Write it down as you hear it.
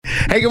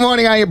Hey, good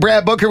morning. I am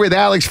Brad Booker with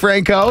Alex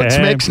Franco. It's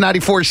Mix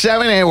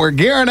 94.7, and we're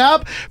gearing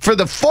up for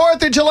the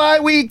 4th of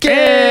July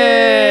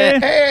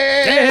weekend.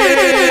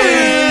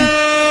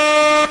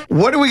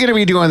 What are we going to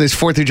be doing this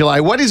 4th of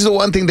July? What is the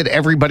one thing that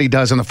everybody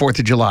does on the 4th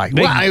of July?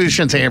 Well, I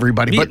shouldn't say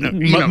everybody, but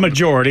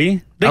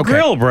majority. They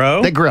grill,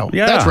 bro. They grill.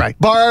 Yeah. That's right.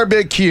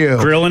 Barbecue.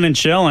 Grilling and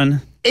chilling.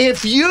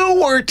 If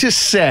you were to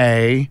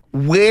say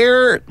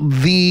where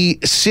the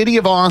city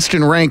of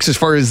Austin ranks as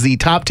far as the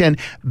top 10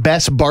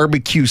 best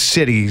barbecue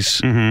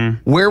cities,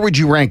 where would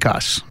you rank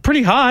us?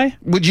 Pretty high.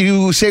 Would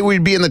you say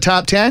we'd be in the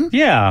top 10?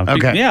 Yeah.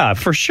 Okay. Yeah,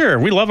 for sure.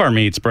 We love our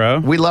meats, bro.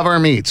 We love our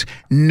meats.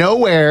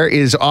 Nowhere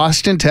is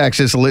Austin,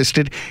 Texas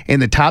listed in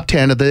the top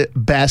 10 of the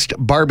best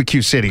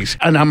barbecue cities.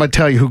 And I'm going to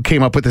tell you who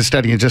came up with this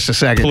study in just a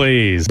second.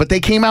 Please. But they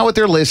came out with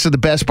their list of the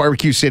best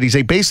barbecue cities.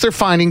 They based their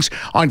findings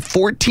on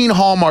 14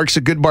 hallmarks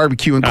of good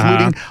barbecue,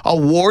 including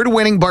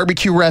award-winning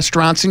barbecue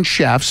restaurants and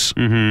chefs.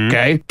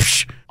 Okay.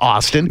 Psh,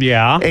 Austin.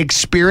 Yeah.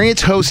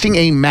 Experience hosting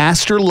a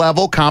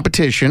master-level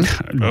competition.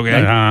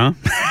 Okay.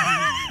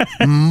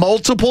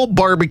 Multiple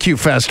barbecue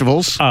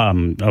festivals.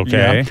 Okay.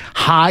 Yeah.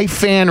 High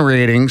fan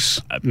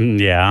ratings.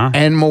 Yeah.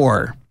 And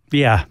more.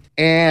 Yeah.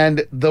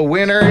 And the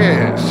winner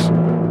is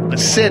a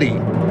city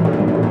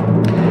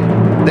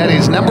that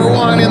is number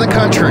 1 in the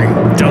country.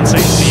 Don't say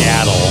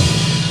Seattle.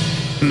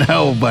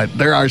 No, but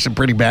there are some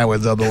pretty bad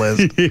ones on the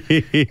list.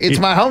 It's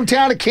my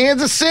hometown of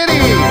Kansas City.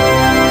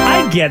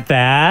 I get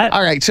that.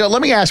 All right, so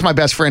let me ask my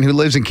best friend who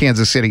lives in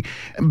Kansas City.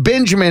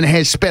 Benjamin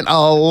has spent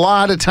a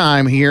lot of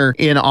time here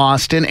in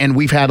Austin, and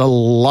we've had a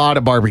lot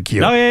of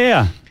barbecue. Oh,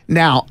 yeah.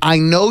 Now, I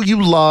know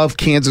you love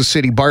Kansas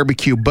City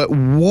barbecue, but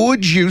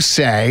would you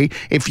say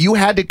if you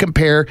had to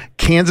compare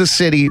Kansas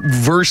City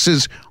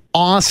versus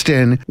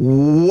Austin,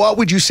 what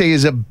would you say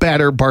is a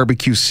better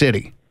barbecue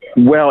city?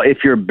 Well,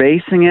 if you're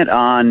basing it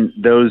on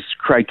those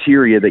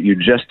criteria that you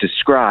just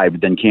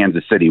described, then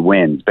Kansas City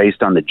wins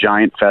based on the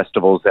giant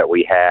festivals that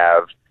we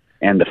have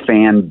and the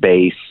fan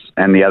base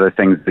and the other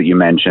things that you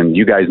mentioned.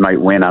 You guys might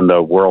win on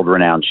the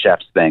world-renowned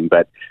chefs thing,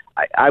 but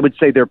I would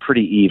say they're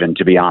pretty even,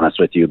 to be honest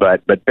with you.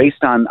 But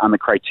based on the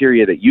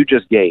criteria that you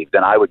just gave,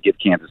 then I would give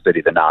Kansas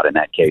City the nod in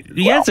that case as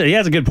well. He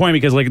has a good point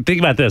because, think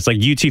about this.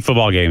 UT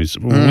football games,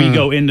 we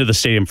go into the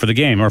stadium for the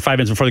game or 5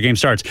 minutes before the game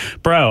starts.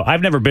 Bro,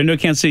 I've never been to a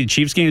Kansas City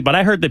Chiefs game, but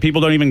I heard that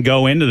people don't even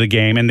go into the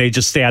game and they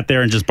just stay out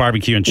there and just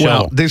barbecue and chill.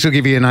 Well, this will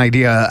give you an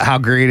idea how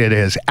great it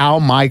is. Al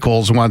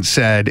Michaels once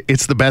said,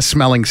 it's the best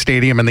smelling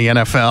stadium in the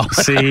NFL.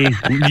 See,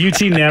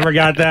 UT never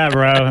got that,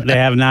 bro. They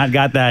have not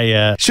got that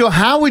yet. So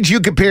how would you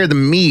compare the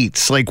meats?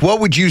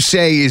 What would you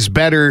say is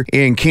better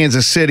in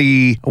Kansas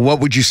City? What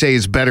would you say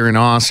is better in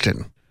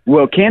Austin?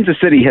 Well, Kansas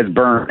City has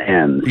burnt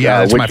ends,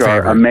 which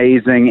are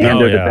amazing,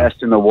 and they're the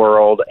best in the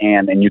world,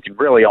 and you can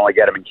really only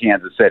get them in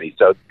Kansas City.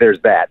 So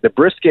there's that. The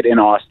brisket in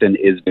Austin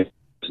is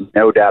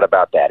no doubt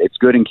about that. It's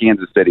good in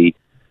Kansas City,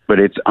 but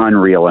it's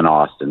unreal in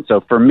Austin.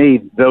 So for me,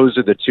 those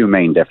are the two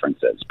main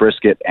differences,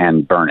 brisket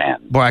and burnt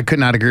ends. Boy, I could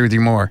not agree with you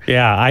more.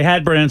 Yeah, I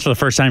had burnt ends for the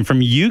first time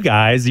from you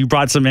guys. You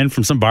brought some in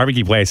from some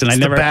barbecue place, and I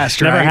never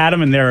had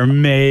them, and they're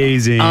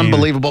amazing.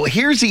 Unbelievable.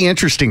 Here's the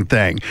interesting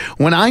thing.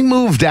 When I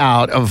moved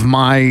out of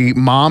my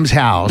mom's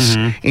house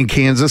in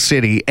Kansas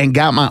City and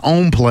got my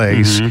own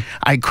place,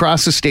 I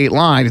crossed the state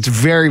line. It's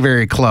very,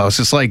 very close.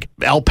 It's like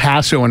El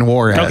Paso and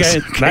Juarez. Okay,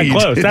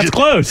 that's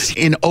close.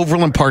 In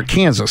Overland Park,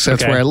 Kansas.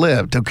 That's where I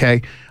lived,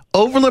 okay?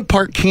 Overland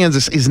Park,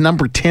 Kansas is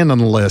number 10 on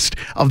the list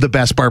of the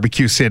best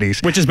barbecue cities.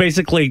 Which is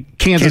basically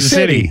Kansas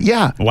City.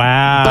 Yeah.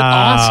 Wow. But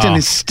Austin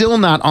is still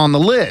not on the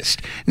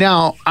list.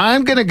 Now,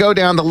 I'm going to go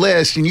down the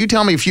list, and you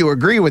tell me if you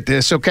agree with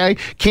this, okay?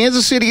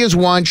 Kansas City is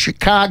 1.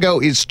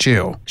 Chicago is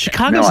 2.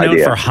 Chicago's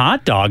known for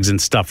hot dogs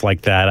and stuff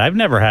like that.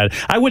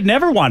 I would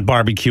never want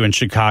barbecue in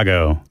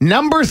Chicago.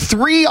 Number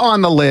 3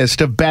 on the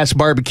list of best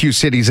barbecue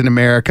cities in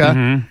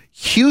America.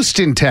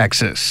 Houston,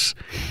 Texas.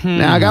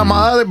 Now, I got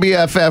my other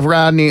BFF,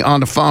 Rodney, on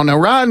the phone. Now,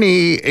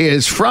 Rodney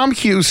is from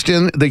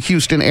Houston, the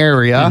Houston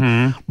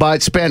area,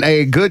 but spent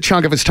a good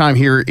chunk of his time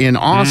here in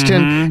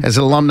Austin as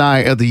an alumni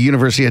of the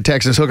University of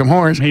Texas Hook'em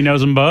Horns. He knows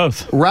them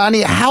both.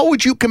 Rodney, how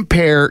would you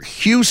compare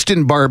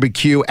Houston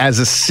barbecue as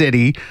a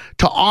city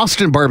to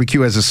Austin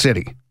barbecue as a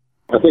city?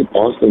 I think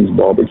Austin's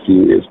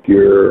barbecue is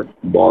pure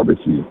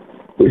barbecue.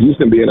 With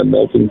Houston being a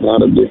melting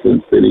pot of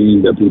different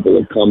cities that people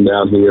have come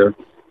down here,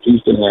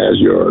 Houston has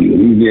your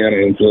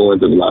Louisiana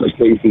influence. There's a lot of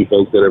KC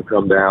folks that have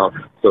come down.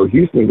 So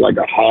Houston's like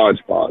a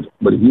hodgepodge.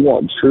 But if you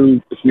want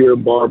true, pure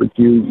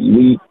barbecue,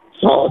 meat,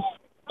 sauce,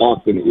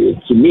 Austin is,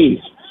 to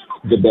me,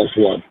 the best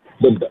one.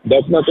 But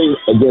that's nothing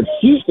against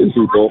Houston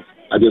people.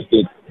 I just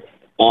think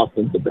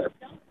Austin's the best.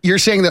 You're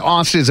saying that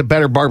Austin is a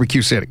better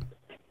barbecue city?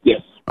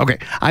 Yes. Okay.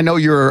 I know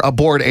you're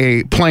aboard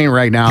a plane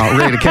right now,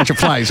 ready to catch a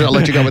flight, so I'll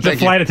let you go. But the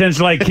flight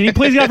attendant's like, can you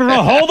please get off your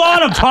phone? Hold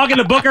on, I'm talking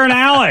to Booker and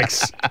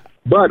Alex.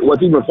 But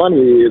what's even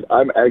funnier is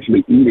I'm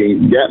actually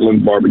eating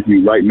Gatlin's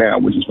barbecue right now,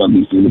 which is from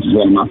Houston, which is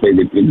one of my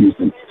favorites in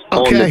Houston,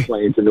 on the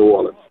plane to New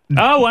Orleans.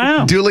 Oh,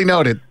 wow. Duly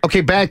noted.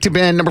 Okay, back to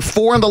Ben. Number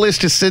 4 on the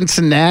list is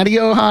Cincinnati,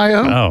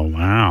 Ohio. Oh,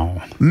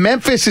 wow.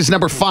 Memphis is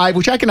number 5,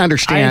 which I can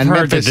understand. I've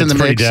heard Memphis that in the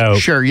it's mix. pretty dope.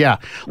 Sure, yeah.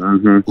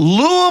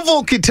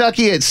 Louisville,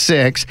 Kentucky at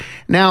 6.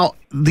 Now,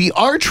 the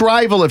arch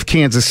rival of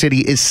Kansas City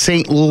is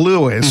St.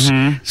 Louis.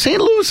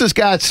 St. Louis has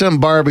got some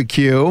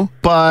barbecue,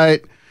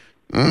 but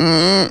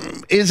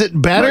is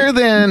it better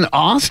than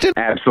Austin?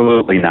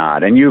 Absolutely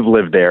not. And you've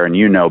lived there and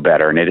you know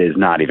better, and it is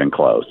not even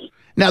close.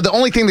 Now, the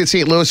only thing that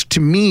St. Louis, to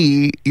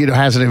me,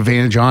 has an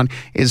advantage on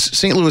is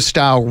St. Louis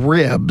style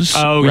ribs.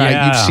 Oh, right?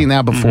 yeah. You've seen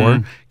that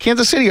before.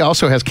 Kansas City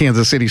also has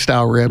Kansas City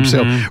style ribs.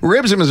 So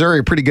ribs in Missouri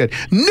are pretty good.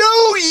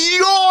 New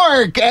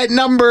York at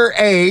number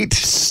 8.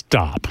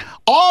 Stop.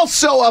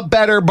 Also a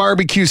better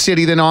barbecue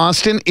city than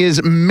Austin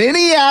is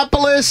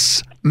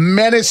Minneapolis,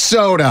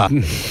 Minnesota.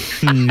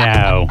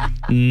 No.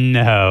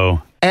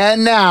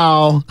 And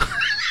now,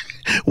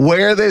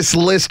 where this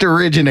list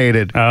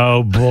originated.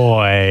 Oh,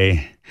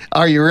 boy.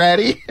 Are you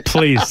ready?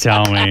 Please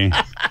tell me.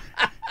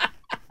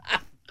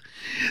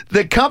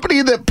 The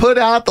company that put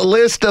out the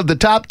list of the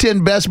top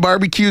 10 best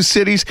barbecue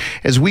cities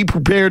as we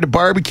prepare to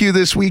barbecue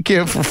this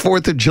weekend for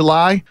 4th of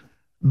July,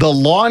 the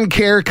lawn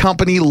care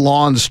company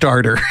Lawn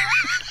Starter.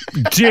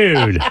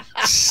 Dude,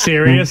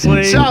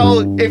 seriously?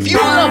 So if you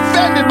are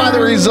offended by the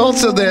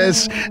results of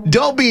this,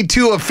 don't be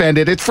too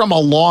offended. It's from a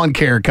lawn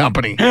care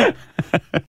company.